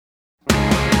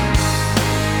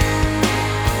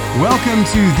Welcome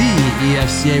to the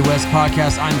EFCA West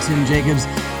podcast. I'm Tim Jacobs,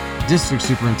 District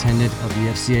Superintendent of the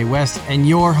EFCA West, and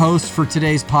your host for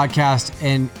today's podcast.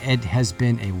 And it has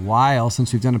been a while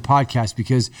since we've done a podcast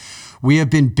because we have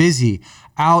been busy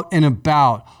out and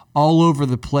about all over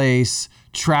the place,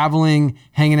 traveling,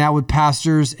 hanging out with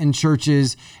pastors and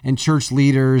churches and church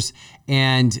leaders,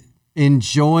 and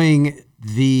enjoying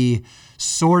the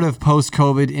sort of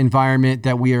post-COVID environment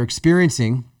that we are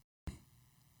experiencing.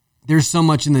 There's so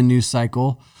much in the news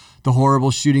cycle, the horrible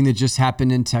shooting that just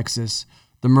happened in Texas,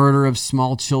 the murder of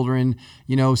small children,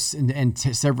 and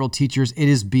several teachers. It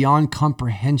is beyond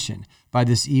comprehension by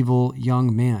this evil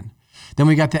young man. Then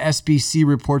we got the SBC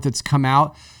report that's come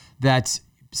out that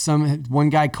one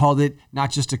guy called it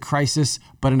not just a crisis,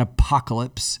 but an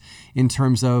apocalypse in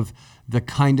terms of the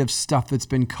kind of stuff that's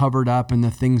been covered up and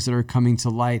the things that are coming to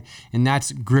light. And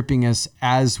that's gripping us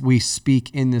as we speak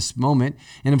in this moment.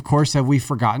 And of course, have we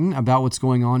forgotten about what's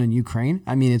going on in Ukraine?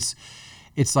 I mean,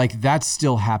 it's like that's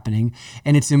still happening,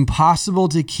 and it's impossible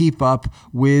to keep up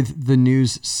with the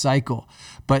news cycle.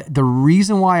 But the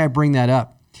reason why I bring that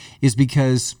up is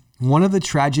because one of the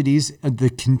tragedies, the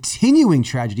continuing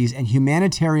tragedies and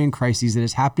humanitarian crises that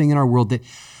is happening in our world that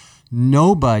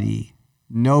nobody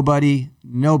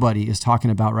is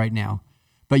talking about right now,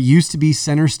 but used to be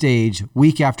center stage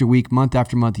week after week, month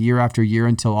after month, year after year,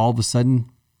 until all of a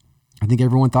sudden, I think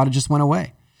everyone thought it just went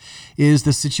away, is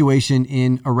the situation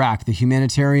in Iraq, the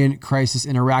humanitarian crisis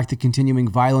in Iraq, the continuing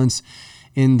violence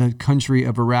in the country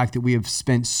of Iraq that we have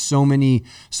spent so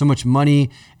much money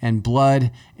and blood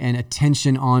and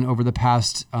attention on over the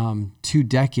past 2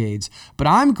 decades. But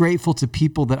I'm grateful to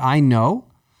people that I know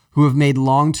who have made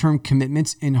long-term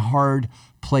commitments in hard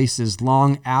places,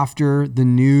 long after the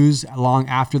news, long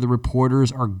after the reporters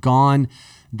are gone,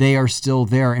 they are still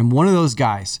there. And one of those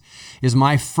guys is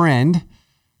my friend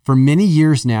for many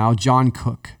years now, John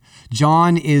Cook.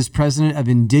 John is president of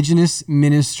Indigenous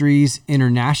Ministries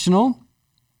International,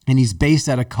 and he's based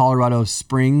out of Colorado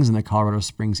Springs, in the Colorado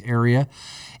Springs area.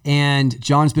 And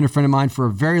John's been a friend of mine for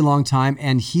a very long time.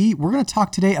 And we're going to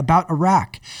talk today about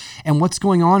Iraq and what's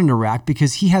going on in Iraq,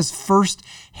 because he has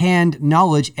firsthand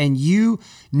knowledge, and you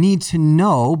need to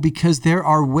know, because there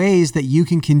are ways that you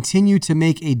can continue to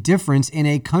make a difference in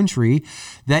a country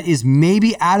that is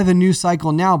maybe out of the news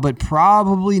cycle now, but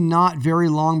probably not very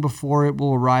long before it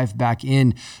will arrive back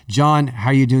in. John,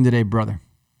 how are you doing today, brother?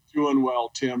 Doing well,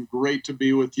 Tim. Great to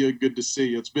be with you. Good to see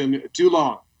you. It's been too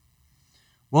long.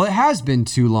 Well, it has been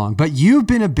too long, but you've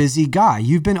been a busy guy.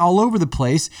 You've been all over the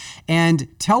place. And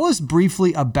tell us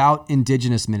briefly about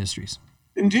Indigenous Ministries.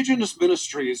 Indigenous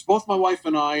Ministries, both my wife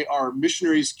and I are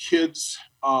missionaries' kids,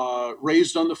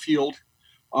 raised on the field.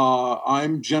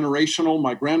 I'm generational.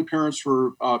 My grandparents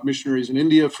were missionaries in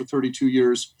India for 32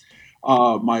 years.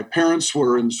 My parents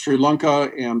were in Sri Lanka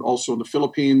and also in the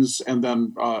Philippines, and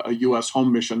then a U.S.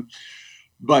 home mission.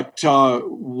 But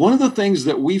one of the things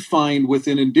that we find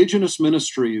within Indigenous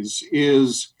Ministries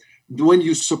is when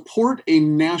you support a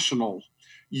national,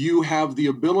 you have the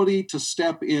ability to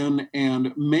step in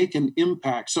and make an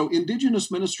impact. So Indigenous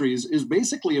Ministries is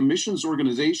basically a missions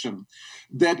organization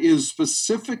that is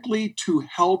specifically to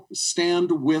help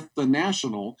stand with the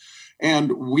national.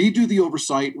 And we do the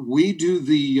oversight, we do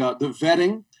the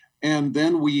vetting, and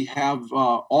then we have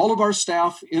all of our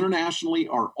staff internationally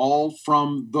are all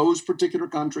from those particular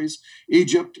countries: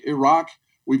 Egypt, Iraq.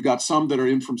 We've got some that are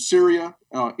in from Syria,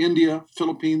 India,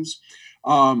 Philippines,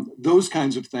 those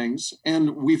kinds of things.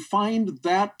 And we find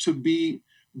that to be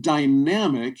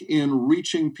dynamic in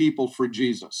reaching people for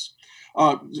Jesus.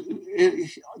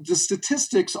 The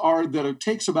statistics are that it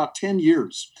takes about 10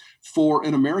 years for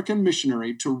an American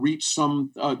missionary to reach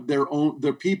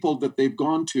their people that they've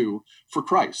gone to for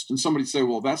Christ. And somebody say,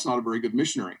 well, that's not a very good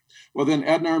missionary. Well, then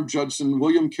Adoniram Judson,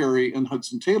 William Carey, and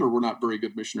Hudson Taylor were not very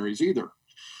good missionaries either,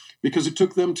 because it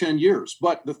took them 10 years.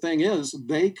 But the thing is,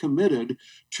 they committed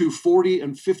to 40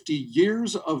 and 50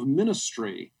 years of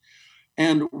ministry.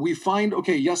 And we find,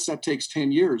 okay, yes, that takes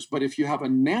 10 years. But if you have a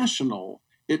national,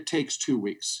 it takes 2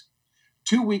 weeks.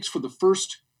 2 weeks for the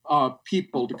first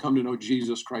people to come to know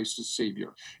Jesus Christ as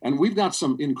Savior. And we've got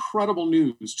some incredible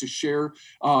news to share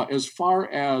as far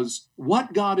as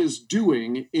what God is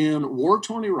doing in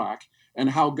war-torn Iraq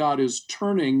and how God is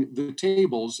turning the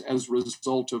tables as a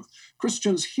result of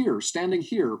Christians here, standing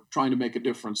here, trying to make a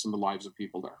difference in the lives of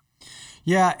people there.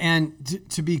 Yeah, and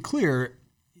to be clear,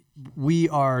 we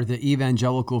are the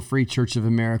Evangelical Free Church of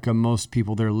America. Most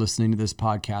people that are listening to this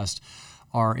podcast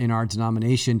are in our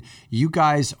denomination. You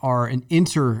guys are an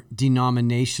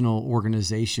interdenominational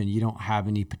organization. You don't have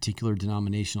any particular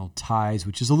denominational ties,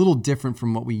 which is a little different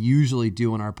from what we usually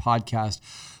do on our podcast.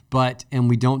 and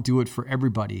we don't do it for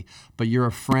everybody, but you're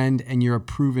a friend and you're a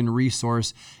proven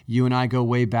resource. You and I go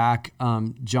way back.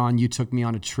 John, you took me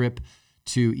on a trip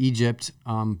to Egypt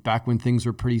back when things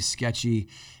were pretty sketchy.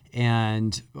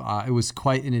 And it was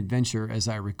quite an adventure, as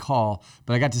I recall.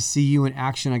 But I got to see you in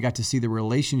action. I got to see the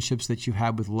relationships that you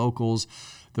had with locals,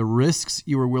 the risks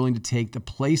you were willing to take, the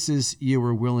places you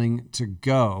were willing to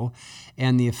go,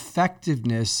 and the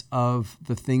effectiveness of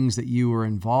the things that you were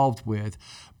involved with.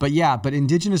 But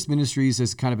Indigenous Ministries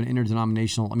is kind of an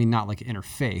interdenominational, not like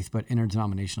interfaith, but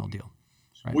interdenominational deal.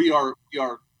 Right? We are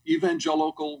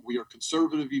evangelical. We are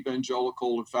conservative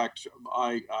evangelical. In fact,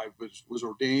 I was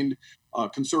ordained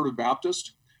conservative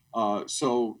Baptist.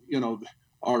 So,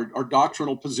 our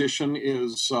doctrinal position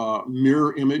is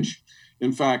mirror image.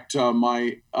 In fact,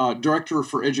 my director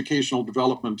for educational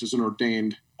development is an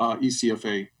ordained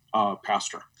ECFA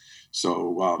pastor.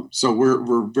 So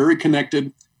we're very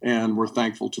connected, and we're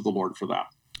thankful to the Lord for that.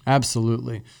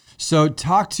 Absolutely. So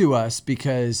talk to us,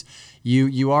 because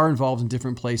you are involved in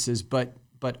different places, but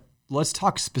let's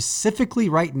talk specifically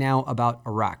right now about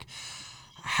Iraq.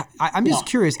 I'm just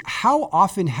curious, how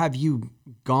often have you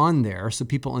gone there so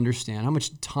people understand? How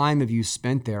much time have you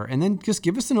spent there? And then just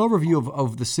give us an overview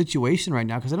of the situation right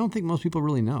now, because I don't think most people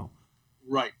really know.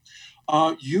 Right.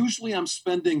 Usually I'm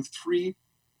spending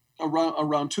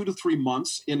around 2 to 3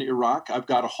 months in Iraq. I've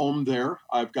got a home there.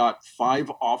 I've got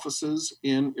 5 offices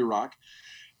in Iraq.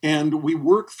 And we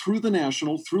work through the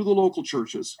local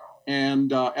churches.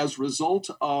 And as a result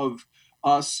of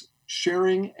us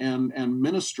sharing and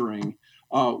ministering,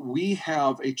 we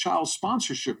have a child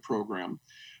sponsorship program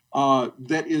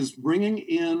that is bringing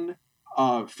in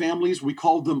families. We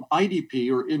call them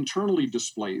IDP, or internally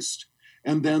displaced,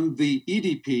 and then the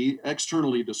EDP,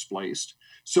 externally displaced.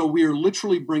 So we are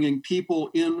literally bringing people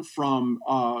in from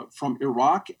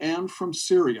Iraq and from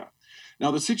Syria.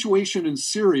 Now, the situation in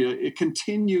Syria, it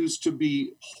continues to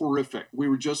be horrific. We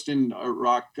were just in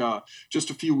Iraq just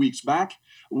a few weeks back.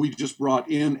 We just brought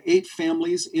in 8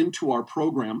 families into our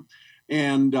program,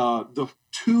 and the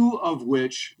 2 of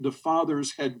which the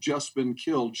fathers had just been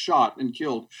shot and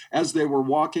killed as they were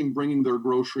walking, bringing their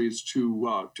groceries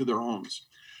to their homes.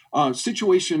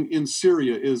 Situation in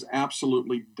Syria is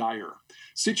absolutely dire.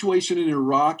 Situation in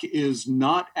Iraq is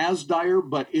not as dire,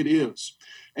 but it is.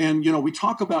 And, we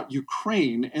talk about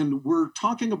Ukraine, and we're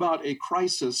talking about a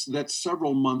crisis that's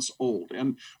several months old.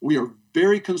 And we are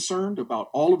very concerned about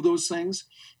all of those things.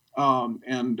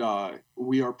 And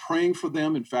we are praying for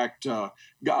them. In fact,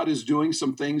 God is doing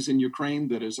some things in Ukraine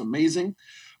that is amazing.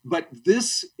 But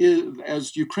this is,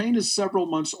 as Ukraine is several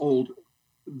months old,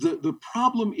 the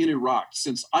problem in Iraq,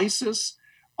 since ISIS,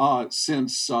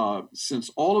 since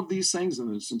all of these things,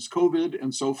 and since COVID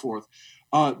and so forth,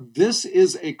 this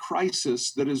is a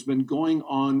crisis that has been going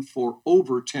on for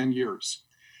over 10 years.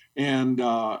 And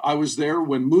I was there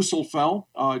when Mosul fell,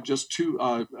 just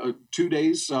 2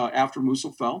 days after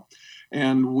Mosul fell.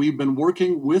 And we've been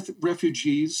working with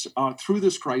refugees through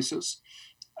this crisis.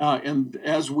 And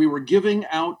as we were giving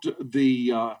out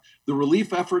the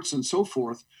relief efforts and so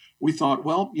forth, we thought,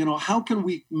 well, how can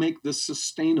we make this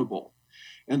sustainable?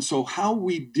 And so how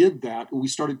we did that, we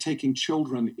started taking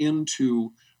children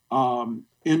into our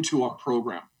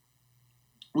program.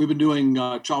 We've been doing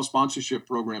child sponsorship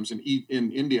programs in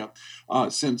India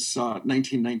since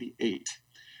 1998.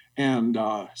 And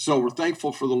so we're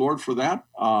thankful for the Lord for that.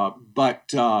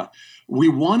 But we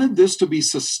wanted this to be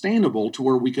sustainable to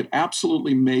where we could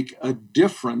absolutely make a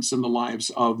difference in the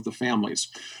lives of the families.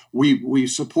 We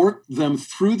support them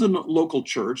through the local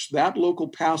church. That local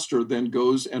pastor then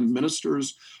goes and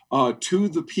ministers to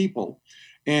the people.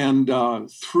 And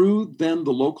through then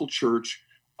the local church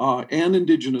and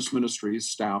Indigenous Ministries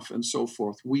staff and so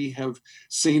forth, we have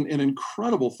seen an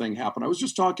incredible thing happen. I was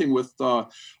just talking with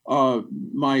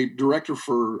my director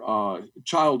for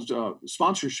child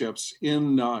sponsorships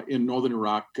in northern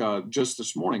Iraq just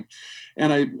this morning,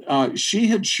 and she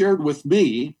had shared with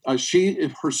me.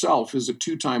 She herself is a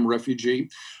 2-time refugee.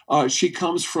 She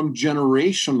comes from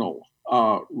generational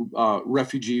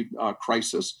refugee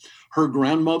crisis. Her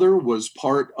grandmother was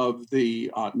part of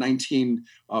the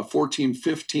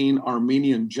 1914-15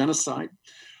 Armenian genocide.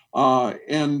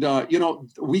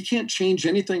 We can't change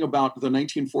anything about the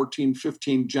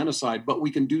 1914-15 genocide, but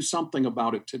we can do something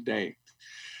about it today.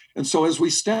 And so as we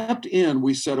stepped in,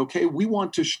 we said, okay, we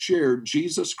want to share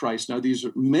Jesus Christ. Now,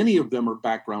 many of them are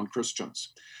background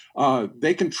Christians.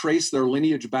 They can trace their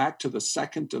lineage back to the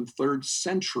 2nd and 3rd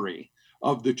century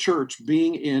of the church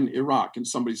being in Iraq. And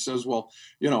somebody says, well,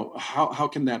 how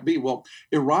can that be? Well,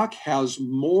 Iraq has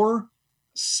more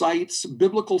sites,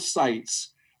 biblical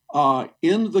sites,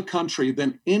 in the country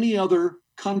than any other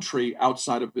country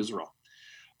outside of Israel.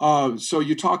 So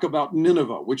you talk about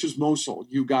Nineveh, which is Mosul.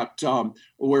 You got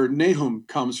where Nahum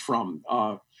comes from,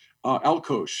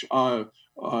 Elkosh.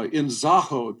 In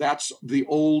Zaho, that's the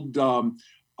old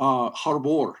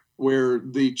Harbor, where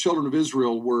the children of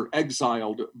Israel were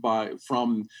exiled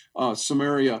from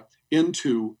Samaria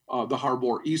into the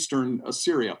Harbor, eastern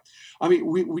Assyria. I mean,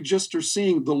 we just are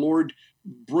seeing the Lord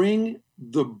bring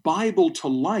the Bible to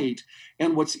light.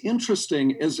 And what's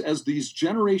interesting is, as these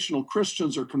generational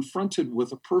Christians are confronted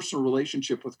with a personal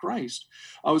relationship with Christ,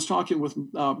 I was talking with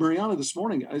Mariana this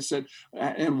morning. I said,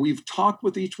 and we've talked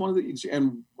with each one of these,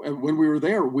 and when we were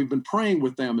there, we've been praying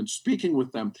with them and speaking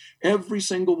with them. Every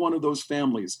single one of those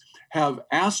families have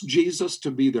asked Jesus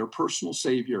to be their personal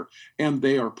Savior, and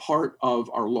they are part of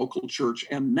our local church.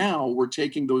 And now we're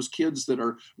taking those kids that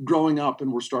are growing up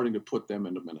and we're starting to put them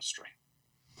into ministry.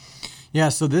 Yeah,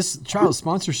 so this child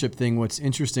sponsorship thing, what's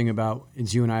interesting about,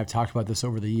 as you and I have talked about this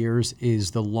over the years,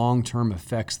 is the long-term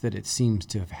effects that it seems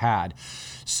to have had.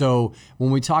 So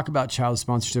when we talk about child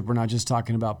sponsorship, we're not just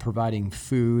talking about providing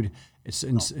food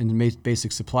and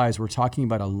basic supplies. We're talking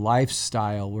about a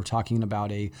lifestyle. We're talking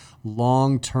about a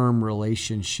long-term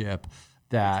relationship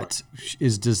that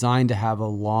is designed to have a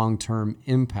long-term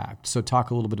impact. So talk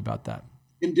a little bit about that.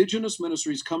 Indigenous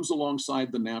Ministries comes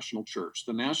alongside the national church.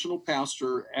 The national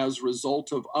pastor, as a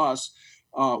result of us,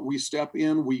 we step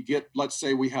in, we get, let's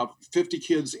say we have 50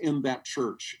 kids in that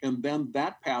church. And then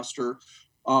that pastor,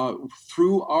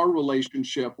 through our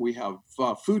relationship, we have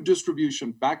food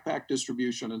distribution, backpack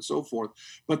distribution, and so forth.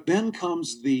 But then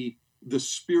comes the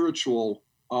spiritual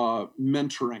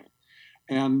mentoring.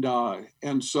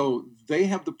 And so they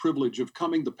have the privilege of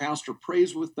coming. The pastor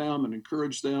prays with them and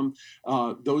encourage them,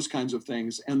 those kinds of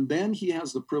things. And then he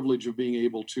has the privilege of being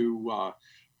able to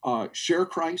share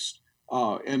Christ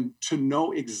and to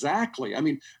know exactly. I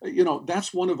mean,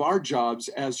 that's one of our jobs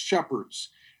as shepherds,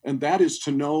 and that is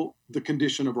to know the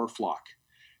condition of our flock.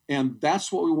 And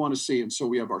that's what we want to see. And so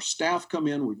we have our staff come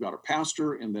in, we've got our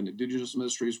pastor, and then Indigenous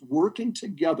Ministries working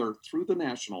together through the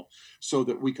national so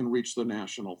that we can reach the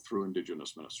national through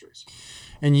Indigenous Ministries.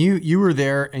 And you were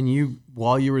there, and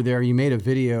while you were there, you made a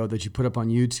video that you put up on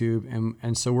YouTube.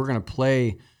 And so we're going to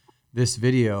play this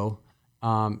video,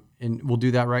 and we'll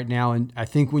do that right now. And I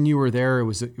think when you were there, it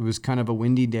was kind of a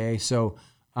windy day. So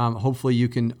hopefully you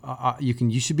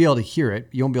should be able to hear it.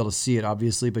 You won't be able to see it,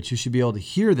 obviously, but you should be able to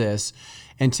hear this.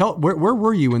 And tell, where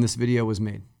were you when this video was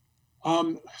made?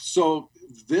 So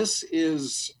this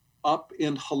is up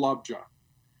in Halabja.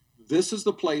 This is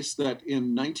the place that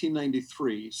in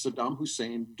 1993, Saddam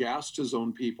Hussein gassed his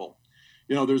own people.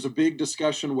 There's a big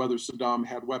discussion whether Saddam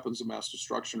had weapons of mass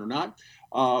destruction or not.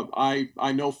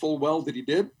 I know full well that he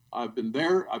did. I've been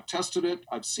there, I've tested it,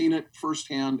 I've seen it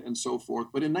firsthand and so forth.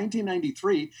 But in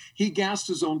 1993, he gassed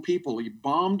his own people. He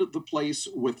bombed the place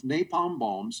with napalm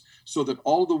bombs so that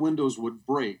all the windows would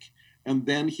break. And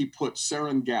then he put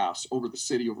sarin gas over the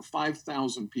city. Over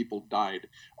 5,000 people died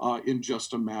in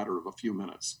just a matter of a few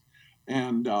minutes.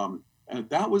 And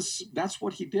that's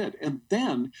what he did. And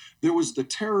then there was the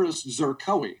terrorist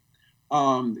Zarqawi.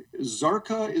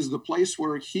 Zarqa is the place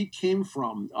where he came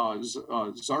from,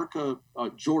 Zarqa,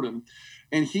 Jordan,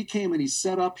 and he came and he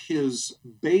set up his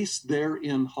base there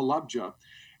in Halabja.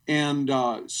 And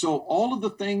so all of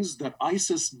the things that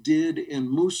ISIS did in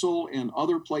Mosul and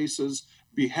other places,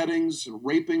 beheadings,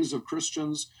 rapings of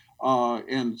Christians,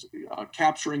 and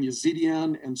capturing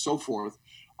Yazidiyyan and so forth,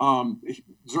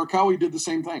 Zarqawi did the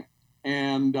same thing.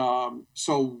 And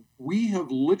so we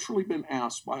have literally been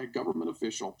asked by a government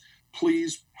official,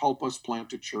 please help us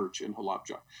plant a church in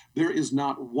Halabja. There is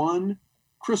not one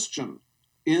Christian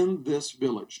in this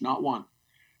village, not one.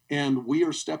 And we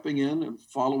are stepping in and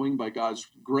following by God's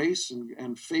grace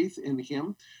and faith in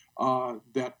him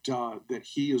that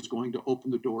he is going to open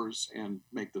the doors and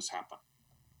make this happen.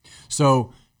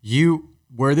 So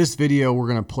where this video we're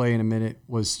going to play in a minute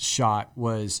was shot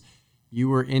was you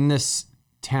were in this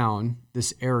town,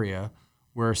 this area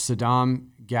where Saddam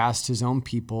gassed his own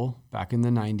people back in the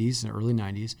 90s, early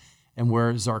 90s, and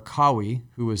where Zarqawi,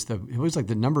 who was like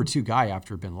the number 2 guy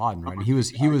after bin Laden, right? He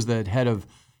was the head of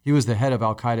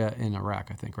Al Qaeda in Iraq,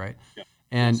 I think, right? Yeah.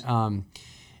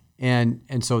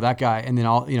 And so that guy, and then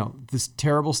all this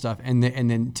terrible stuff, and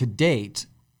then to date,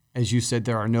 as you said,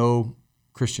 there are no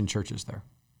Christian churches there.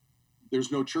 There's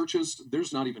no churches.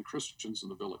 There's not even Christians in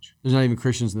the village. There's not even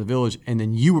Christians in the village, and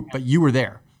then but you were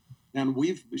there. And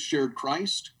we've shared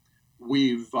Christ.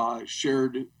 We've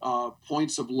shared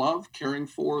points of love, caring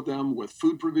for them with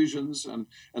food provisions and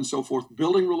so forth,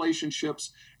 building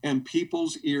relationships, and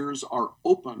people's ears are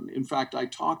open. In fact, I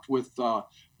talked with the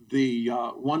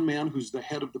one man who's the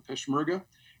head of the Peshmerga,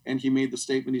 And he made the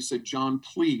statement, he said, John,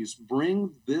 please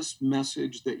bring this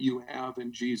message that you have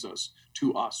in Jesus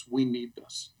to us. We need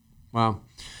this. Wow.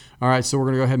 All right, so we're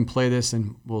going to go ahead and play this,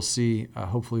 and we'll see.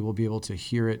 Hopefully we'll be able to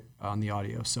hear it on the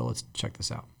audio. So let's check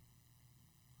this out.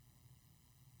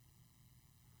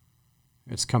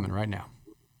 It's coming right now.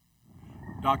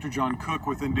 Dr. John Cook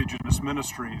with Indigenous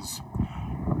Ministries.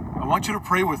 I want you to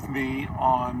pray with me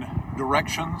on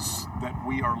directions that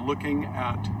we are looking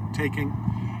at taking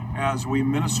as we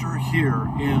minister here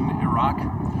in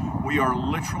Iraq. We are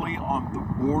literally on the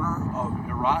border of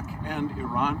Iraq and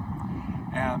Iran,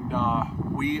 and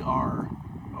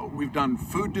we've done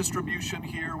food distribution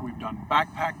here, we've done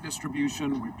backpack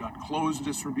distribution, we've done clothes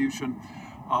distribution,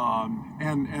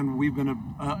 and we've been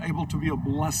able to be a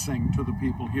blessing to the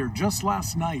people here. Just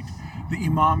last night, the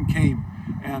imam came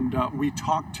and we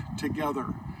talked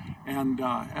together, and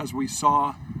as we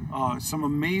saw some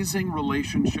amazing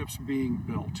relationships being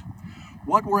built.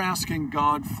 What we're asking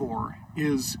God for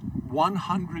is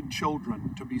 100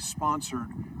 children to be sponsored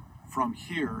from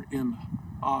here in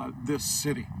this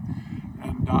city.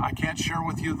 And I can't share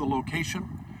with you the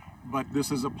location, but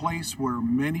this is a place where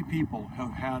many people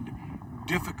have had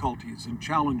difficulties and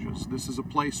challenges. This is a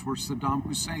place where Saddam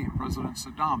Hussein, President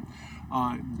Saddam,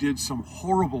 did some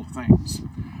horrible things.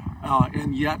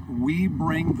 And yet we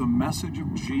bring the message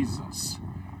of Jesus,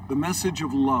 the message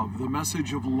of love, the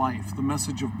message of life, the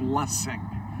message of blessing.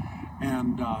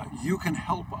 And you can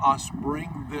help us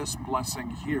bring this blessing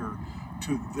here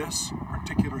to this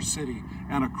particular city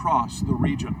and across the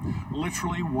region.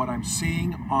 Literally, what I'm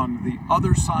seeing on the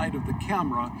other side of the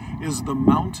camera is the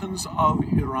mountains of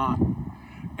Iran.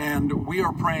 And we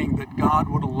are praying that God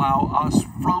would allow us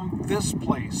from this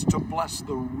place to bless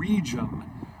the region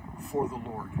for the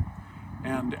Lord.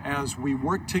 And as we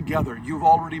work together, you've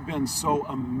already been so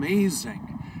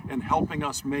amazing in helping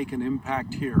us make an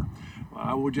impact here.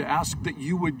 I would ask that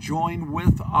you would join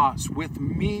with us, with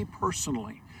me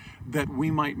personally, that we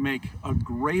might make a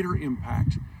greater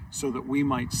impact so that we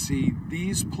might see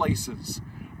these places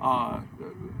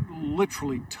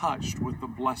literally touched with the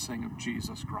blessing of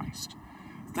Jesus Christ.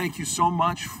 Thank you so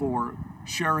much for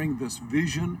sharing this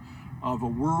vision of a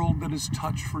world that is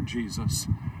touched for Jesus.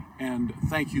 And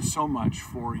thank you so much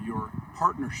for your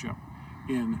partnership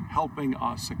in helping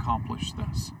us accomplish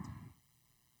this.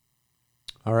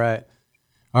 All right.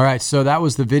 All right. So that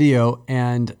was the video.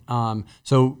 And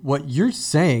so what you're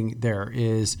saying there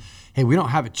is, hey, we don't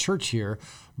have a church here,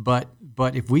 but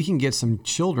if we can get some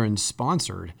children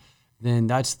sponsored, then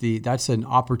that's an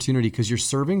opportunity, because you're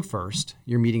serving first,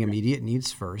 you're meeting immediate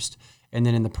needs first, and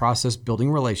then in the process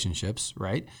building relationships,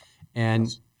 right? And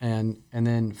Yes. and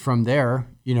then from there,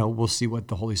 we'll see what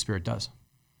the Holy Spirit does.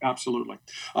 Absolutely.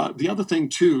 The other thing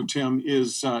too, Tim,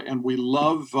 is, and we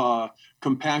love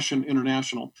Compassion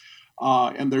International,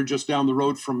 and they're just down the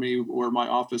road from me where my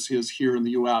office is here in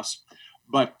the U.S.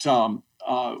 But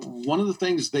one of the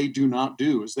things they do not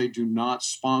do is they do not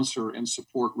sponsor and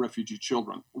support refugee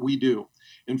children. We do.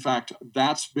 In fact,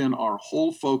 that's been our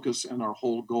whole focus and our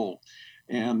whole goal.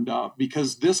 And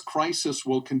because this crisis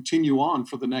will continue on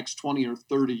for the next 20 or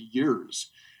 30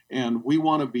 years, and we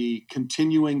want to be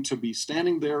continuing to be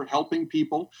standing there helping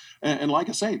people. And like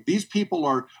I say, these people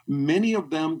are, many of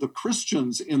them, the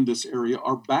Christians in this area,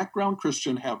 are background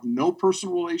Christian, have no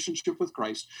personal relationship with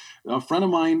Christ. A friend of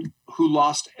mine who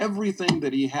lost everything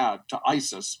that he had to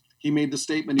ISIS, he made the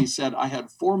statement, he said, I had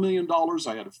 $4 million,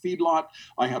 I had a feedlot,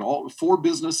 I had 4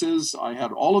 businesses, I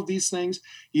had all of these things.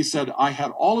 He said, I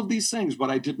had all of these things, but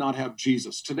I did not have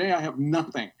Jesus. Today I have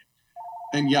nothing,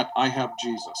 and yet I have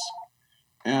Jesus.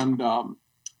 And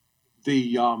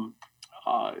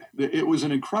it was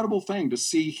an incredible thing to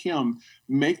see him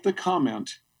make the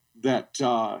comment that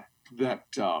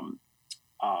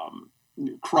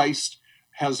Christ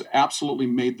has absolutely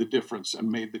made the difference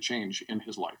and made the change in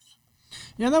his life.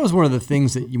 Yeah, that was one of the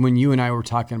things that when you and I were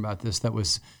talking about this, that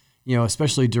was,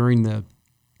 especially during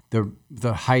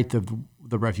the height of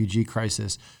the refugee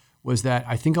crisis, was that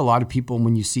I think a lot of people,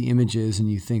 when you see images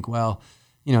and you think, well,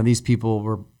 these people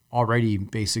were already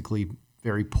basically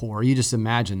very poor. You just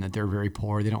imagine that they're very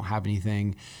poor. They don't have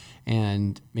anything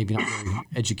and maybe not very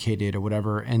educated or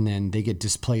whatever. And then they get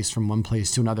displaced from one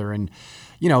place to another. And,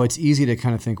 it's easy to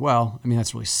kind of think, well, I mean,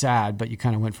 that's really sad, but you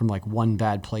kind of went from like one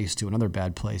bad place to another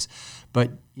bad place.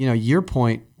 But, your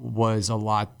point was a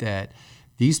lot that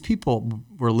these people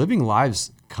were living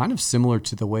lives kind of similar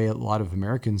to the way a lot of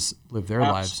Americans live their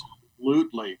lives.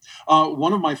 Absolutely.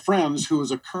 One of my friends who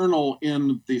was a colonel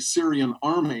in the Syrian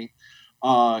army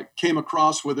came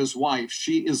across with his wife.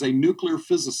 She is a nuclear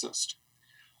physicist.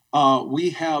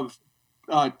 We have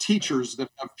teachers that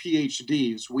have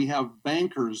PhDs. We have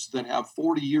bankers that have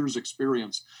 40 years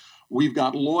experience. We've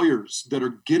got lawyers that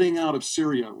are getting out of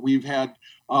Syria. We've had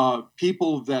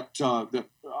people that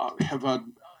have had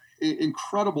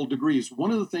incredible degrees.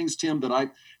 One of the things, Tim, that I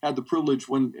had the privilege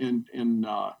when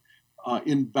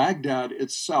in Baghdad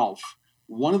itself,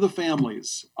 one of the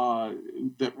families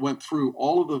that went through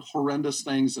all of the horrendous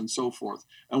things and so forth,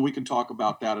 and we can talk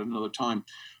about that at another time,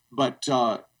 but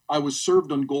I was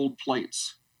served on gold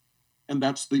plates, and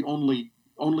that's the only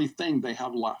thing they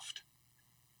have left.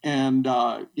 And,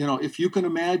 if you can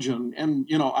imagine, and,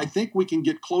 I think we can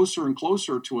get closer and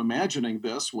closer to imagining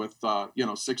this with,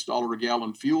 $6 a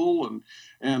gallon fuel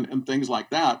and things like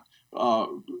that,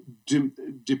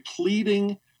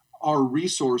 depleting our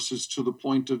resources to the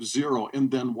point of zero. And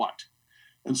then what?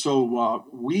 And so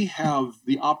we have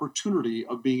the opportunity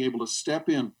of being able to step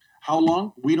in. How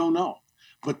long? We don't know.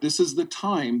 But this is the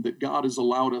time that God has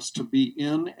allowed us to be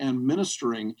in and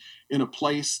ministering in a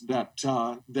place that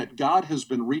that God has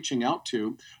been reaching out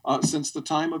to since the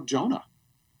time of Jonah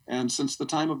and since the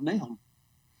time of Nahum.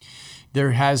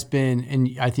 There has been,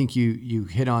 and I think you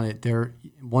hit on it there.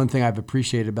 One thing I've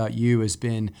appreciated about you has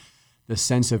been the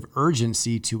sense of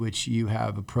urgency to which you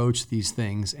have approached these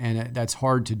things, and that's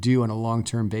hard to do on a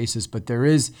long-term basis. But there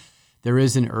is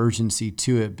an urgency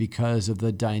to it because of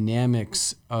the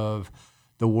dynamics of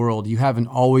the world. You haven't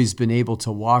always been able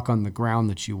to walk on the ground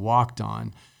that you walked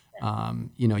on.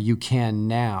 You can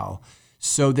now.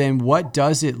 So then what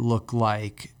does it look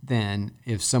like then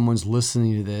if someone's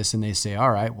listening to this and they say,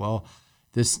 all right, well,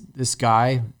 this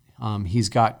guy, he's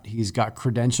got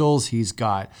credentials, he's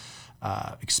got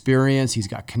experience, he's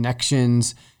got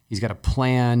connections, he's got a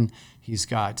plan, he's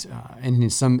got, and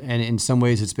in some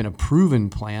ways it's been a proven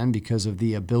plan because of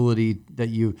the ability that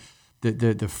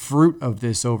the fruit of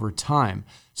this over time.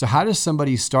 So how does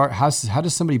somebody start? How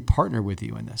does somebody partner with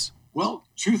you in this? Well,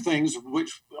 two things.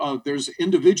 Which there's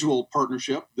individual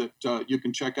partnership that you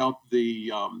can check out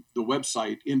the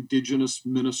website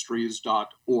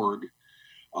indigenousministries.org.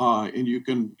 And you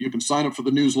can sign up for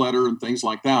the newsletter and things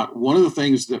like that. One of the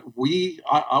things that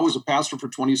I was a pastor for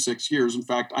 26 years. In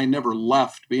fact, I never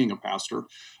left being a pastor.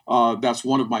 That's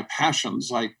one of my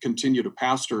passions. I continue to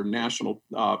pastor national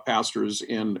pastors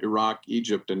in Iraq,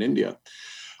 Egypt, and India.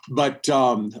 But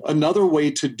another way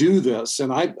to do this,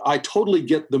 and I totally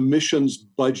get the missions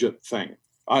budget thing.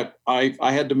 I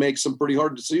had to make some pretty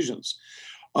hard decisions.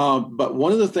 But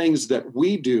one of the things that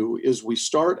we do is we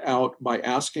start out by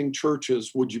asking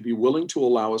churches, would you be willing to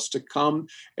allow us to come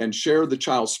and share the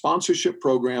child sponsorship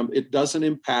program? It doesn't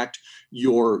impact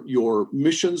your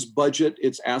missions budget.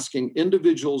 It's asking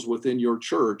individuals within your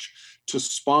church to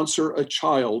sponsor a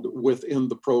child within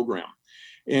the program.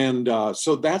 And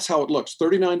so that's how it looks.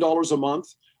 $39 a month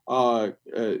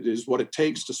is what it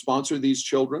takes to sponsor these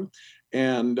children.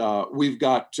 And we've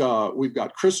got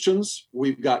Christians,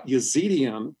 we've got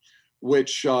Yazidi,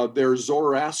 which they're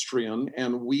Zoroastrian,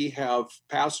 and we have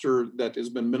pastor that has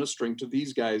been ministering to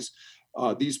these guys,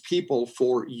 these people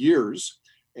for years,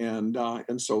 and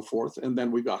so forth. And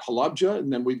then we've got Halabja,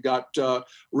 and then we've got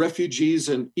refugees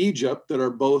in Egypt that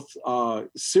are both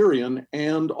Syrian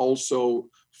and also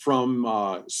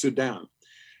from Sudan.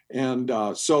 And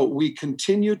so we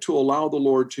continue to allow the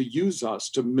Lord to use us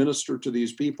to minister to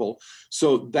these people.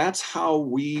 So that's how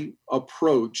we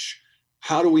approach,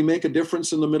 how do we make a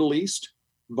difference in the Middle East?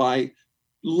 By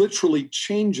literally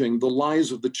changing the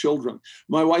lives of the children.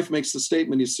 My wife makes the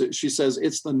statement, she says,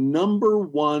 it's the number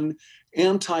one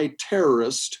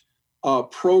anti-terrorist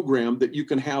program that you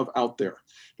can have out there.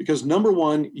 Because number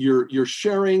one, you're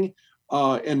sharing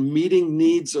and meeting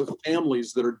needs of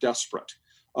families that are desperate.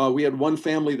 We had one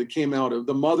family that came out of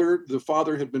the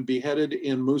father had been beheaded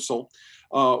in Mosul.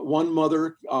 One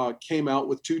mother came out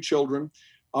with two children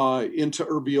into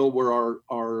Erbil, where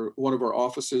our one of our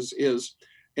offices is.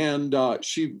 And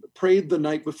she prayed the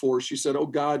night before. She said, oh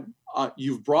God,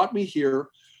 you've brought me here.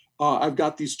 I've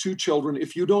got these two children.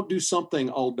 If you don't do something,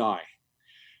 I'll die.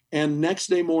 And next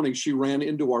day morning, she ran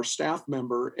into our staff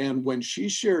member. And when she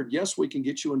shared, yes, we can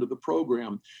get you into the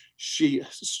program, she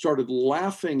started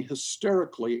laughing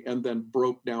hysterically and then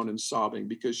broke down and sobbing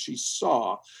because she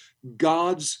saw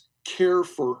God's care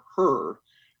for her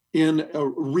in a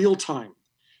real time.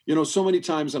 You know, so many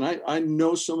times, and I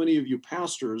know so many of you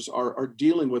pastors are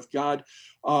dealing with God.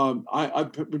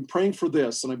 I've been praying for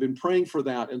this and I've been praying for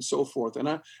that and so forth. And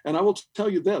I will tell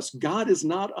you this, God is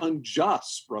not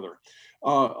unjust, brother.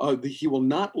 He will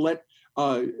not let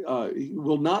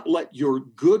your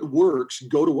good works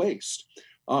go to waste.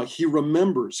 He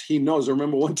remembers, he knows. I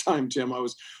remember one time, Tim, I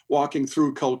was walking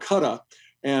through Calcutta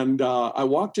and I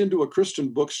walked into a Christian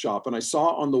bookshop and I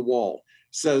saw on the wall,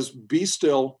 says, "Be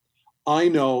still. I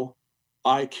know,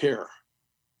 I care."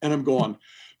 And I'm going,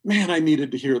 man, I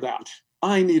needed to hear that.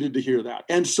 I needed to hear that.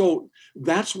 And so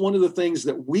that's one of the things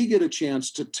that we get a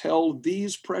chance to tell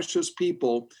these precious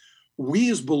people.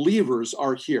 We as believers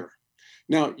are here.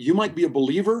 Now, you might be a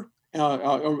believer,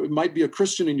 or it might be a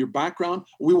Christian in your background.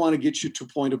 We want to get you to a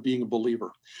point of being a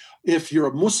believer. If you're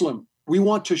a Muslim, we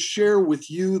want to share with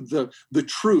you the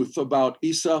truth about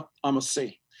Isa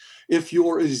al-Masih. If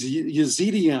you're a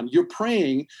Yazidi, you're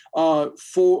praying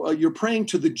you're praying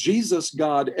to the Jesus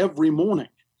God every morning.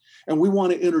 And we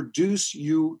want to introduce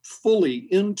you fully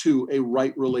into a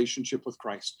right relationship with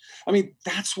Christ. I mean,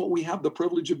 that's what we have the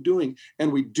privilege of doing.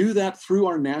 And we do that through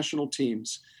our national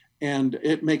teams. And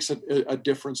it makes a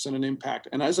difference and an impact.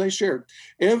 And as I shared,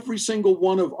 every single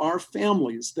one of our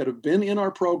families that have been in our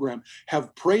program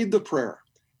have prayed the prayer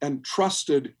and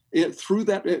trusted it through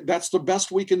that. That's the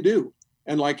best we can do.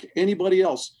 And like anybody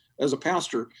else, as a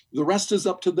pastor, the rest is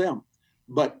up to them.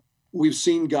 But we've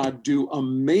seen God do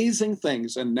amazing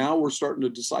things. And now we're starting to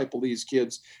disciple these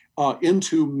kids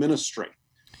into ministry.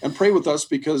 And pray with us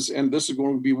because, and this is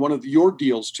going to be one of your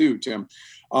deals too, Tim.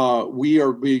 We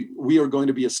are going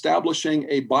to be establishing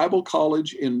a Bible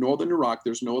college in northern Iraq.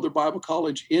 There's no other Bible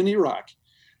college in Iraq.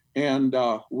 And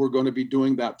we're going to be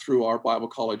doing that through our Bible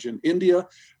college in India,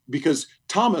 because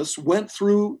Thomas went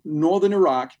through northern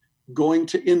Iraq going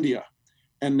to India.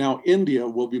 And now India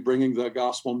will be bringing the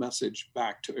gospel message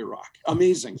back to Iraq.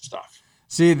 Amazing stuff.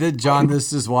 See, John,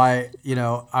 this is why,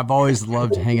 I've always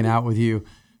loved hanging out with you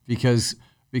because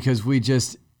we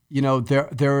just,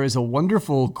 there is a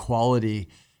wonderful quality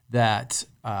that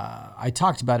I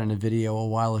talked about in a video a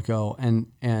while ago. And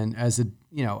as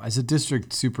a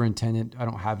district superintendent, I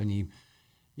don't have any,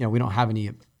 we don't have any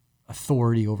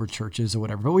authority over churches or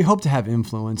whatever, but we hope to have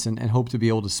influence and hope to be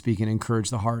able to speak and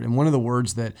encourage the heart. And one of the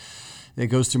words that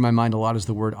goes through my mind a lot is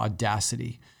the word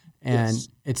audacity. And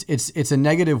yes. It's a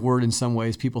negative word in some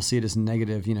ways. People see it as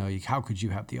negative, how could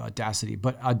you have the audacity?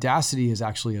 But audacity is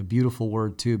actually a beautiful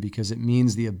word too, because it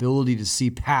means the ability to see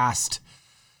past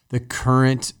the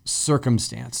current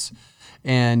circumstance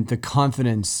and the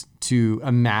confidence to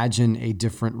imagine a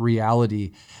different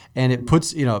reality. And it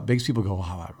puts, it makes people go,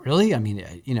 wow, really? I mean,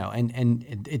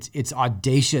 and it's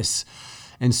audacious.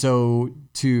 And so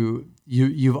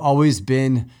you've always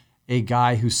been a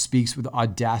guy who speaks with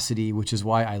audacity, which is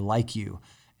why I like you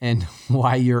and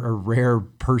why you're a rare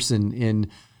person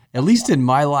at least in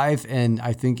my life, and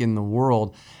I think in the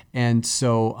world. And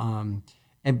so,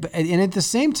 and at the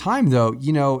same time though,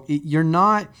 you're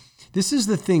not, this is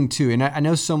the thing too. And I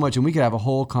know so much, and we could have a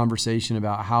whole conversation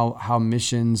about how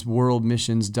missions, world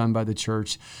missions done by the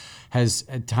church has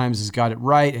at times has got it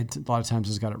right. A lot of times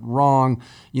has got it wrong.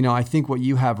 I think what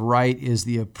you have right is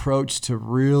the approach to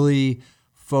really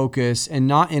focus, and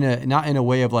not in a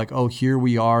way of like, oh, here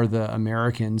we are, the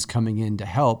Americans coming in to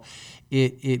help.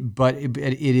 But it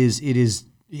is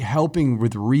helping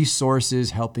with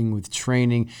resources, helping with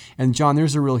training. And John,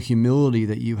 there's a real humility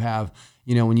that you have.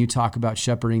 When you talk about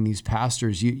shepherding these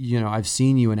pastors, I've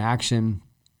seen you in action.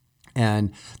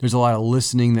 And there's a lot of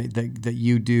listening that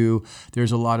you do.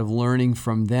 There's a lot of learning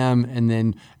from them, and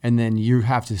then you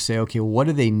have to say, okay, well, what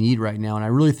do they need right now? And I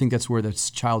really think that's where the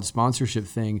child sponsorship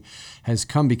thing has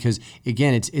come, because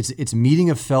again, it's meeting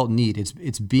a felt need.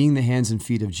 It's being the hands and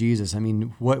feet of Jesus. I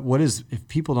mean, what is, if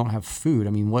people don't have food? I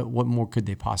mean, what more could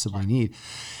they possibly need?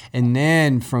 And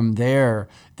then from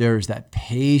there's that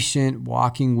patient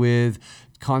walking with,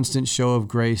 constant show of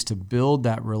grace to build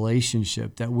that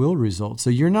relationship that will result.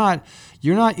 So you're not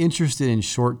interested in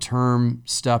short-term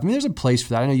stuff. I mean, there's a place for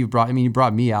that. I know you brought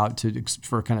me out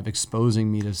for kind of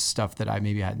exposing me to stuff that I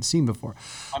maybe hadn't seen before.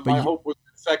 My hope was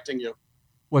infecting you.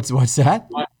 What's that?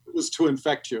 My hope was to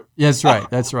infect you. That's right.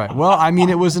 That's right. Well, I mean,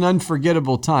 it was an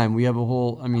unforgettable time. We have a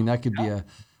whole, that could be a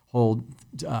whole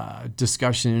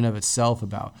discussion in and of itself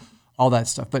about all that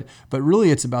stuff. But really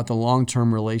it's about the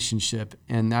long-term relationship,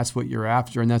 and that's what you're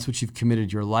after, and that's what you've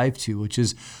committed your life to, which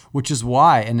is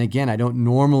why, and again, I don't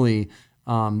normally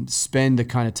spend the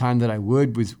kind of time that I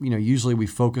would with, usually we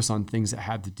focus on things that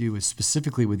have to do with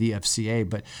specifically with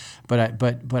EFCA,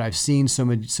 but I've seen so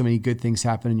many good things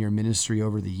happen in your ministry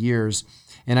over the years.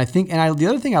 And I think, the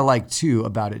other thing I like too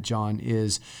about it, John,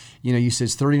 is, you said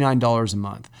it's $39 a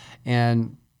month.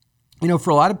 And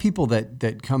for a lot of people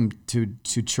that come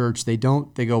to church, they go,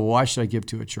 well, why should I give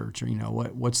to a church? Or,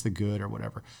 what's the good or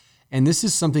whatever. And this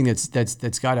is something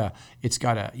that's got a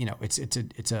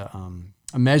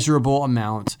measurable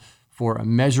amount for a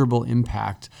measurable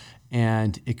impact.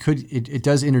 And it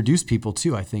does introduce people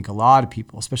too. I think a lot of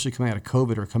people, especially coming out of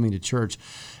COVID or coming to church,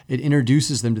 it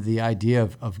introduces them to the idea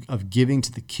of giving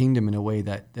to the kingdom in a way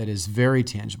that is very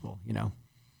tangible, Yeah,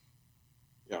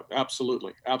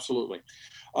 absolutely. Absolutely.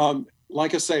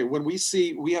 Like I say, when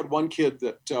we had one kid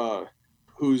that,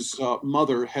 whose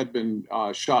mother had been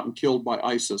shot and killed by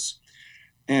ISIS,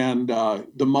 and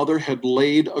the mother had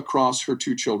laid across her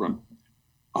two children,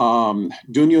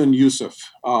 Dunya and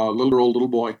Yusuf, little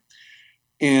boy.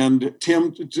 And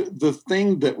Tim, the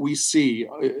thing that we see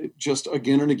just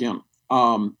again and again,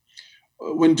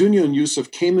 when Dunya and Yusuf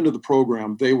came into the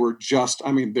program, they were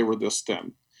they were this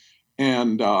thin.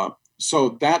 And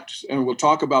and we'll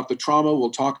talk about the trauma,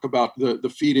 we'll talk about the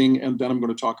feeding, and then I'm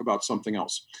going to talk about something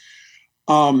else.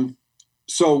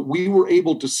 So we were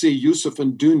able to see Yusuf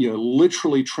and Dunya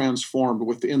literally transformed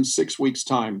within 6 weeks'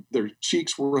 time. Their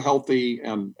cheeks were healthy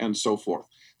and so forth.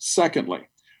 Secondly,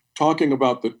 talking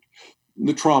about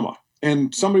the trauma.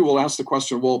 And somebody will ask the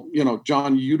question, well,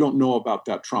 John, you don't know about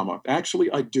that trauma.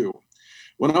 Actually, I do.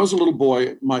 When I was a little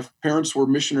boy, my parents were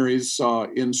missionaries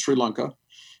in Sri Lanka.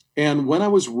 And when I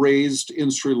was raised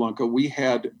in Sri Lanka, we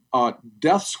had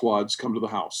death squads come to the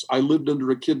house. I lived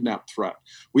under a kidnap threat.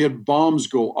 We had bombs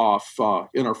go off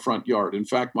in our front yard. In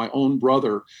fact, my own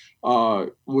brother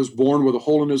was born with a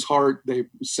hole in his heart. They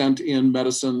sent in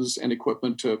medicines and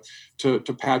equipment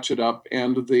to patch it up.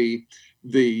 And the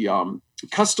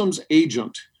customs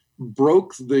agent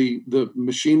broke the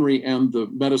machinery and the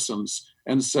medicines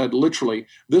and said, literally,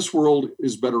 this world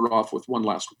is better off with one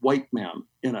last white man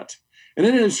in it. And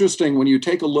isn't it interesting when you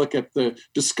take a look at the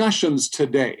discussions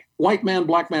today, white man,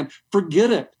 black man,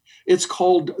 forget it. It's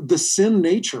called the sin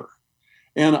nature.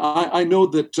 And I know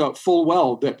that full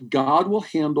well that God will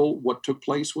handle what took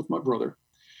place with my brother.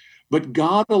 But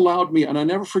God allowed me, and I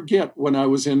never forget when I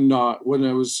was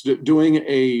doing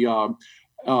a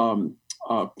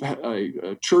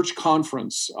church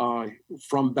conference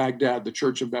from Baghdad, the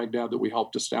Church of Baghdad that we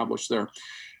helped establish there.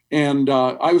 And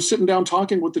I was sitting down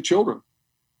talking with the children.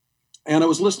 And I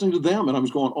was listening to them and I was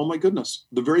going, oh my goodness,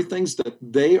 the very things that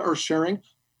they are sharing,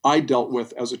 I dealt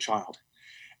with as a child.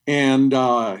 And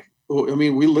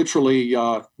we literally,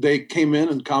 they came in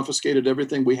and confiscated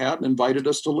everything we had and invited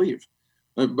us to leave.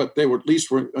 But they were at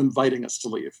least were inviting us to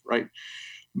leave, right?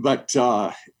 But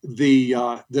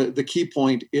the key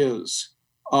point is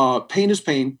pain is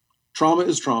pain, trauma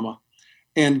is trauma,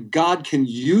 and God can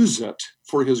use it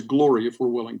for his glory if we're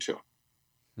willing to.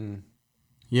 Mm.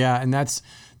 Yeah, and that's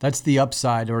the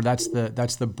upside, or that's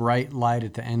the bright light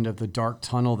at the end of the dark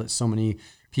tunnel that so many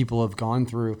people have gone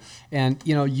through. And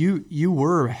you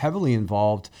were heavily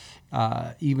involved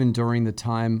even during the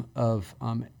time of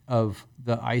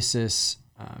the ISIS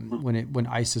when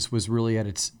ISIS was really at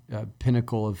its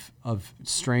pinnacle of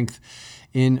strength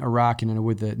in Iraq and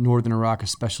with the northern Iraq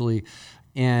especially.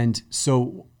 And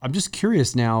so I'm just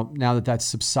curious now that that's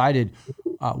subsided.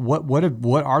 What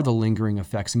are the lingering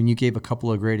effects? I mean, you gave a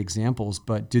couple of great examples,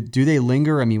 but do they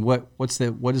linger? I mean, what does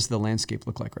the landscape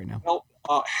look like right now? Well,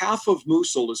 half of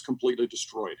Mosul is completely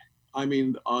destroyed. I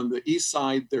mean, on the east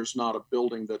side, there's not a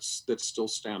building that's still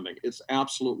standing. It's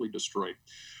absolutely destroyed.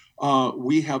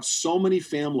 We have so many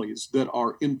families that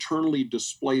are internally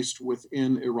displaced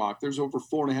within Iraq. There's over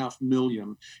 4.5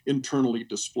 million internally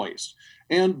displaced.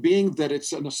 And being that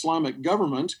it's an Islamic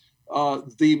government,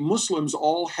 the Muslims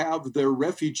all have their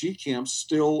refugee camps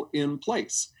still in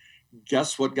place.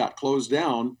 Guess what got closed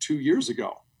down 2 years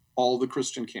ago? All the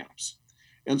Christian camps.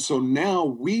 And so now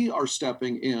we are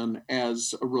stepping in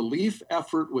as a relief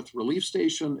effort with Relief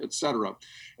Station, et cetera,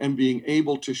 and being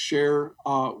able to share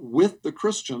with the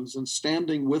Christians and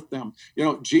standing with them.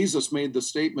 Jesus made the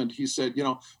statement, he said,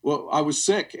 well, I was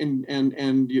sick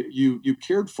and you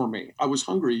cared for me. I was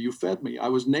hungry, you fed me. I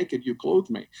was naked, you clothed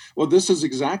me. Well, this is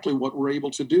exactly what we're able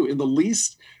to do. In the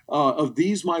least of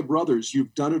these, my brothers,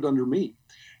 you've done it under me.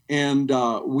 And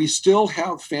we still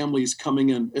have families coming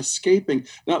in, escaping.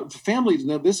 Now,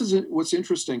 this is what's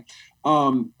interesting.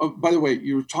 By the way,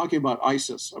 you were talking about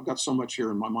ISIS. I've got so much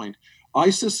here in my mind.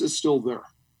 ISIS is still there.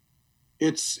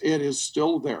 It is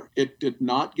still there. It did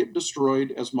not get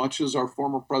destroyed as much as our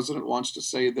former president wants to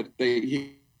say that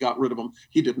he got rid of them.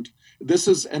 He didn't. This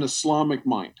is an Islamic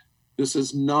mind. This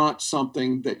is not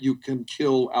something that you can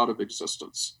kill out of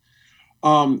existence.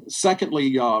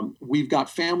 Secondly, we've got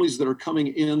families that are coming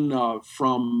in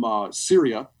from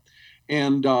Syria,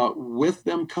 and with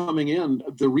them coming in,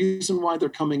 the reason why they're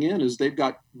coming in is they've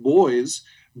got boys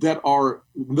that are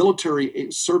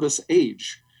military service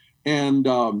age, and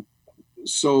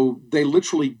so they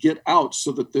literally get out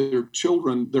so that their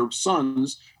children, their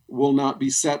sons, will not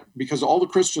be set, because all the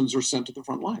Christians are sent to the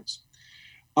front lines.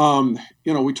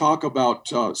 We talk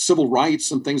about civil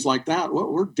rights and things like that.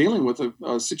 Well, we're dealing with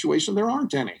a situation there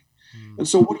aren't any. And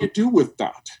so what do you do with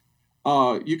that?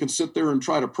 You can sit there and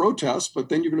try to protest, but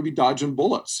then you're going to be dodging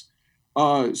bullets.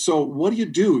 So what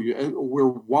do? We're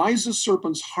wise as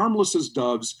serpents, harmless as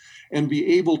doves, and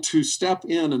be able to step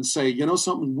in and say,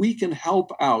 something, we can help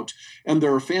out. And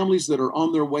there are families that are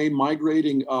on their way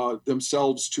migrating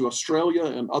themselves to Australia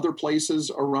and other places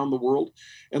around the world.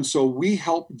 And so we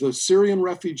help the Syrian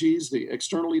refugees, the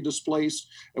externally displaced,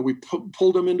 and we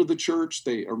pulled them into the church.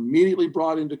 They are immediately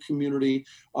brought into community,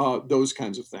 those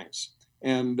kinds of things.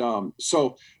 And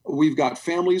so we've got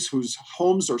families whose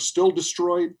homes are still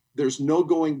destroyed. There's no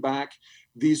going back.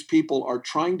 These people are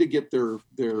trying to get their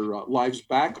lives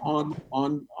back on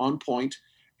point,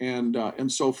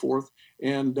 and so forth.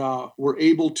 And we're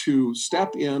able to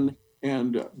step in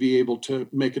and be able to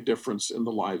make a difference in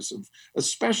the lives of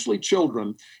especially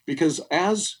children, because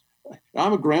as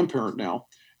I'm a grandparent now,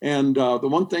 and the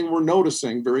one thing we're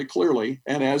noticing very clearly,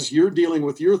 and as you're dealing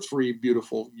with your three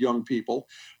beautiful young people,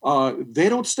 they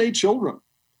don't stay children.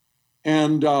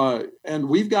 And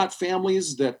we've got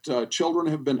families that children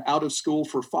have been out of school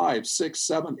for 5, 6,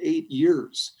 7, 8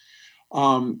 years.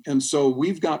 And so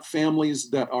we've got families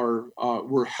that are,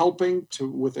 we're helping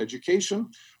with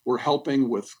education. We're helping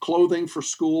with clothing for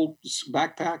school,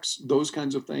 backpacks, those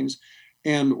kinds of things.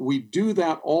 And we do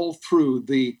that all through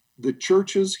the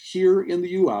churches here in the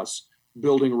U.S.,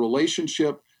 building a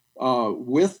relationship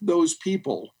with those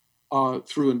people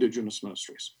through Indigenous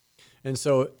Ministries. And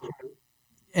so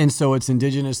it's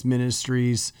Indigenous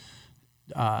Ministries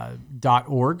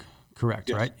 .org, correct,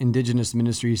 yes. Right? Indigenous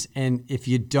Ministries. And if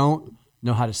you don't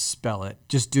know how to spell it,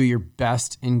 just do your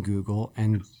best in Google,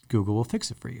 and Google will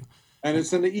fix it for you. And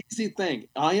it's an easy thing,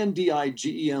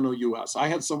 Indigenous. I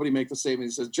had somebody make the statement.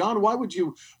 He says, John, why would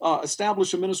you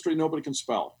establish a ministry nobody can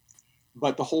spell?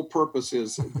 But the whole purpose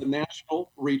is the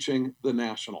national reaching the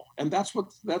national. And that's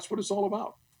what it's all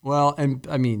about. Well, and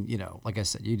I mean, like I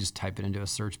said, you just type it into a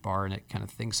search bar and it kind of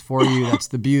thinks for you. That's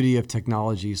the beauty of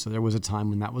technology. So there was a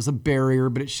time when that was a barrier,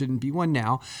 but it shouldn't be one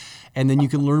now. And then you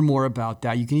can learn more about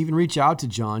that. You can even reach out to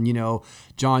John.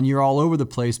 John, you're all over the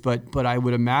place, but I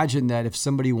would imagine that if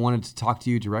somebody wanted to talk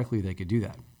to you directly, they could do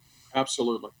that.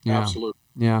 Absolutely. Yeah. Absolutely.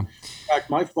 Yeah. In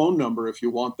fact, my phone number, if you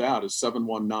want that, is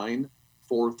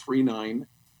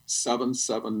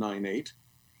 719-439-7798.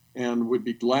 And we'd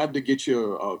be glad to get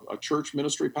you a church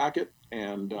ministry packet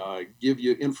and give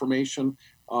you information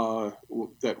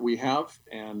that we have,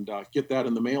 and get that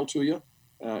in the mail to you,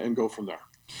 and go from there.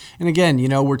 And again,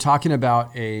 we're talking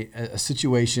about a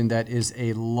situation that is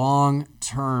a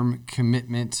long-term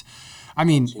commitment. I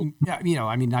mean,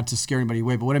 not to scare anybody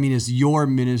away, but what I mean is your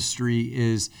ministry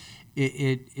is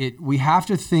we have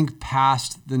to think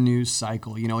past the news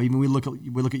cycle. Even we look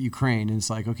at Ukraine, and it's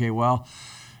like, okay, well,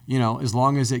 as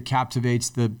long as it captivates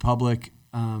the public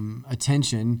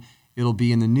attention, it'll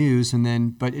be in the news.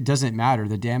 But it doesn't matter.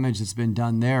 The damage that's been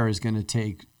done there is going to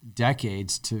take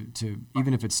decades to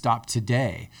even if it stopped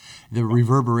today, the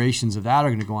reverberations of that are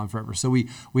going to go on forever. So we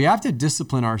have to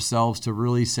discipline ourselves to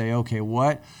really say, okay,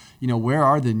 what, where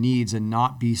are the needs, and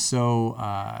not be so,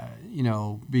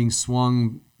 being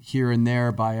swung here and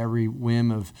there by every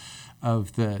whim of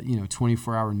the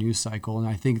 24-hour news cycle. And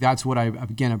I think that's what I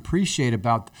again appreciate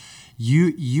about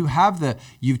you.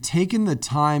 You've taken the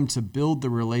time to build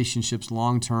the relationships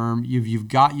long term. You've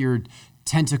got your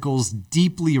tentacles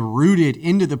deeply rooted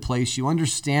into the place. You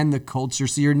understand the culture,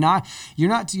 so you're not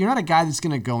a guy that's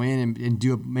going to go in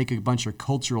and make a bunch of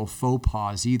cultural faux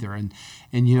pas either. And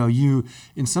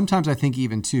sometimes I think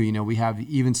even too, we have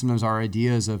even sometimes our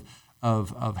ideas of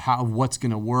what's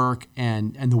going to work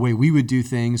and the way we would do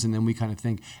things, and then we kind of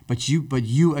think, but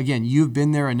you again, you've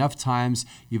been there enough times,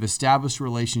 you've established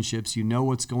relationships, you know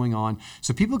what's going on,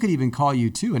 so people could even call you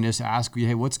too and just ask you,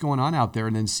 hey, what's going on out there,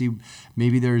 and then see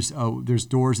maybe there's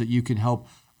doors that you can help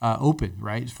open,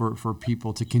 right, for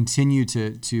people to continue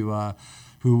to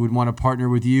who would want to partner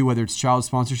with you, whether it's child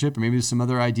sponsorship or maybe there's some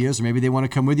other ideas, or maybe they want to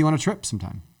come with you on a trip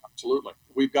sometime. Absolutely.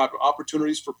 We've got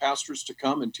opportunities for pastors to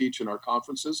come and teach in our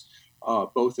conferences,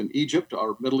 both in Egypt,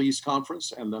 our Middle East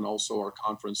conference, and then also our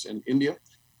conference in India.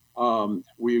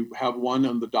 We have one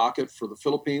on the docket for the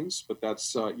Philippines, but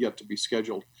that's yet to be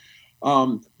scheduled.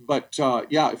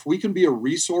 If we can be a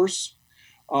resource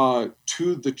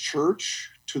to the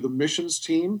church, to the missions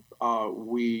team,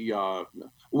 we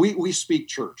speak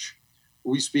church.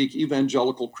 We speak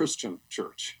evangelical Christian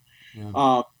church.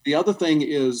 Yeah. The other thing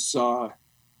is,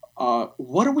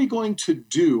 what are we going to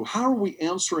do? How are we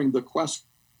answering the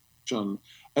question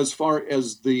as far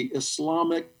as the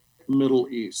Islamic Middle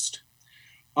East?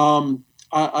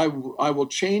 I will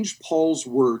change Paul's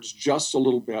words just a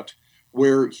little bit,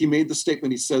 where he made the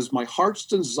statement. He says, my heart's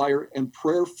desire and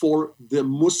prayer for the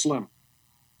Muslim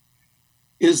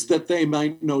is that they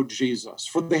might know Jesus,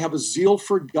 for they have a zeal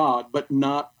for God, but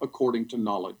not according to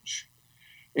knowledge.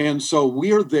 And so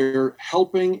we are there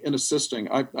helping and assisting.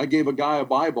 I gave a guy a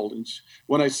Bible, and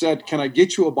when I said, can I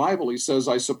get you a Bible? He says,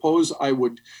 I suppose I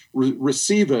would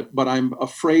receive it, but I'm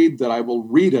afraid that I will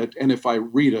read it. And if I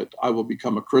read it, I will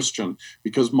become a Christian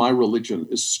because my religion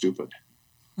is stupid.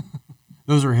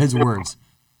 Those are his words.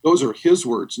 Those are his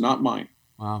words, not mine.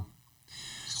 Wow.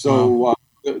 So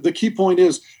the key point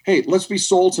is, hey, let's be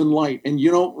salt and light. And,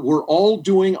 we're all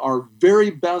doing our very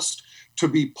best to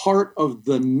be part of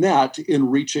the net in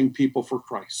reaching people for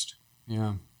Christ.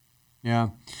 Yeah. Yeah.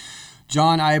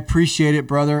 John, I appreciate it,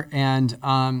 brother. And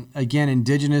again,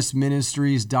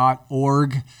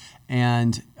 indigenousministries.org.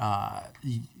 And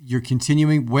you're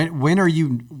continuing.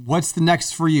 What's the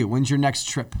next for you? When's your next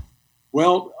trip?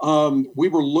 Well, we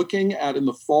were looking at in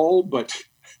the fall, but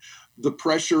the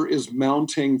pressure is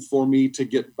mounting for me to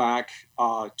get back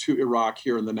to Iraq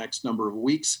here in the next number of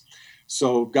weeks.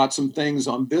 So got some things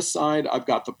on this side. I've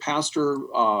got the pastor,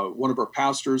 one of our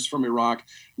pastors from Iraq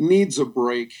needs a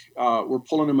break. We're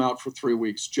pulling him out for 3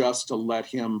 weeks just to let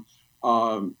him,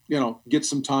 get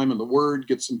some time in the Word,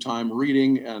 get some time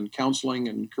reading and counseling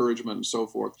and encouragement and so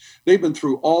forth. They've been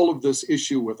through all of this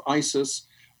issue with ISIS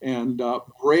and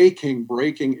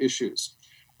breaking issues.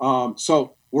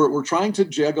 So we're trying to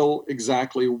juggle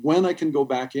exactly when I can go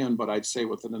back in, but I'd say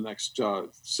within the next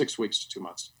 6 weeks to 2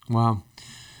 months. Wow.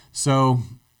 So,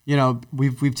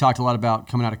 we've talked a lot about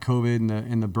coming out of COVID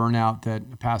and the burnout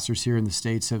that pastors here in the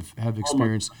States have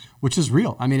experienced, which is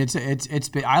real. I mean, it's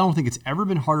been, I don't think it's ever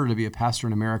been harder to be a pastor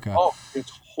in America. Oh,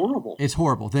 it's horrible. It's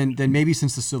horrible than maybe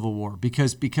since the Civil War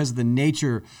because of the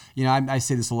nature, I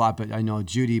say this a lot, but I know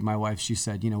Judy, my wife, she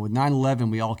said, with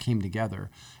 9/11, we all came together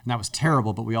and that was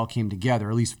terrible, but we all came together,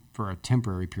 at least for a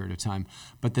temporary period of time.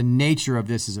 But the nature of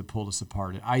this is it pulled us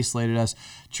apart. It isolated us.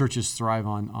 Churches thrive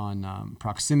on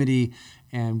proximity.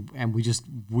 And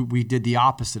we did the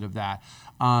opposite of that.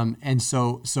 And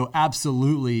so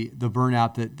absolutely the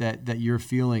burnout that you're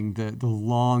feeling, the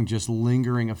long, just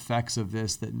lingering effects of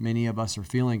this that many of us are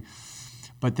feeling.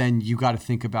 But then you got to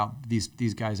think about these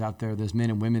guys out there, those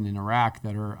men and women in Iraq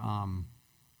that are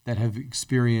that have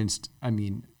experienced,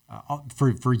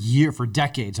 for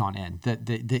decades on end, that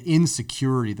the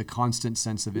insecurity, the constant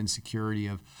sense of insecurity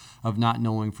of not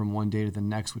knowing from one day to the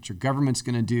next what your government's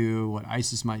going to do, what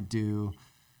ISIS might do,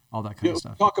 all that kind of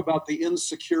stuff. Talk about the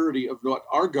insecurity of what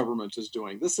our government is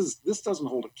doing. This doesn't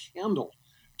hold a candle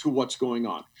to what's going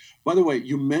on. By the way,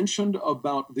 you mentioned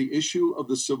about the issue of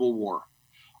the Civil War.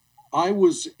 I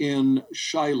was in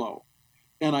Shiloh,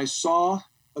 and I saw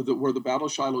where the Battle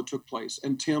of Shiloh took place.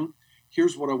 And Tim,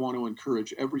 here's what I want to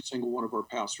encourage every single one of our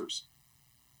pastors.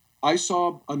 I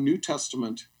saw a New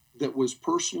Testament that was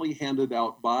personally handed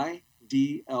out by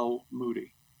D.L.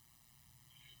 Moody.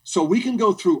 So we can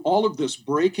go through all of this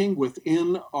breaking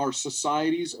within our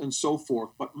societies and so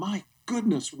forth, but my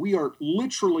goodness, we are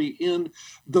literally in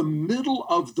the middle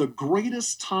of the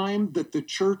greatest time that the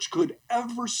church could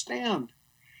ever stand.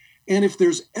 And if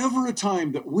there's ever a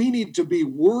time that we need to be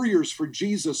warriors for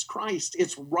Jesus Christ,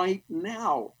 it's right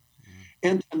now.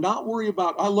 And not worry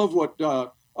about, I love what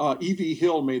E.V.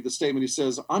 Hill made the statement. He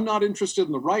says, I'm not interested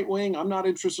in the right wing. I'm not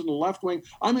interested in the left wing.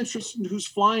 I'm interested in who's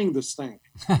flying this thing.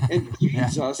 And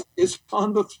Jesus is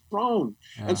on the throne.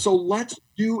 Yeah. And so let's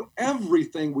do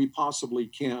everything we possibly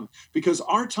can because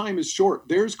our time is short.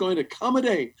 There's going to come a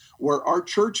day where our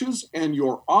churches and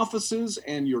your offices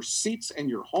and your seats and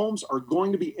your homes are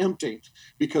going to be empty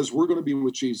because we're going to be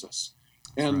with Jesus.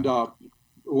 And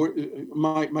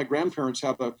my grandparents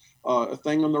have a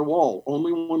thing on their wall.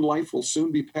 Only one life will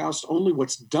soon be passed. Only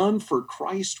what's done for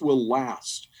Christ will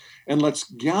last. And let's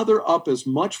gather up as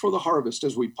much for the harvest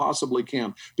as we possibly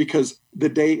can because the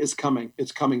day is coming.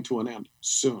 It's coming to an end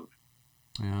soon.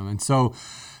 Yeah, and so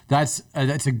that's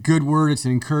a good word. It's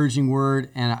an encouraging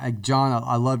word. And John,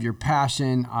 I love your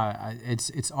passion.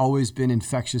 It's always been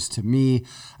infectious to me.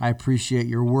 I appreciate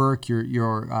your work,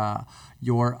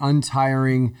 your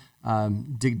untiring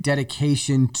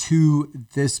dedication to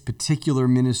this particular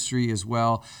ministry as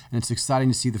well. And it's exciting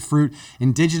to see the fruit.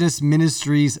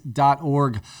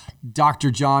 Indigenousministries.org,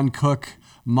 Dr. John Cook,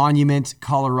 Monument,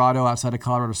 Colorado, outside of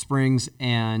Colorado Springs,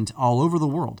 and all over the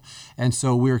world. And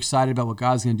so we're excited about what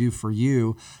God's going to do for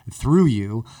you, through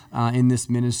you, in this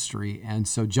ministry. And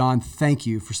so, John, thank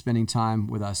you for spending time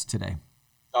with us today.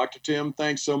 Dr. Tim,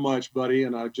 thanks so much, buddy.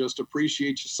 And I just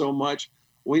appreciate you so much.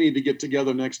 We need to get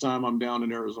together next time I'm down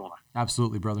in Arizona.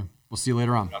 Absolutely, brother. We'll see you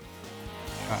later on. All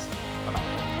right.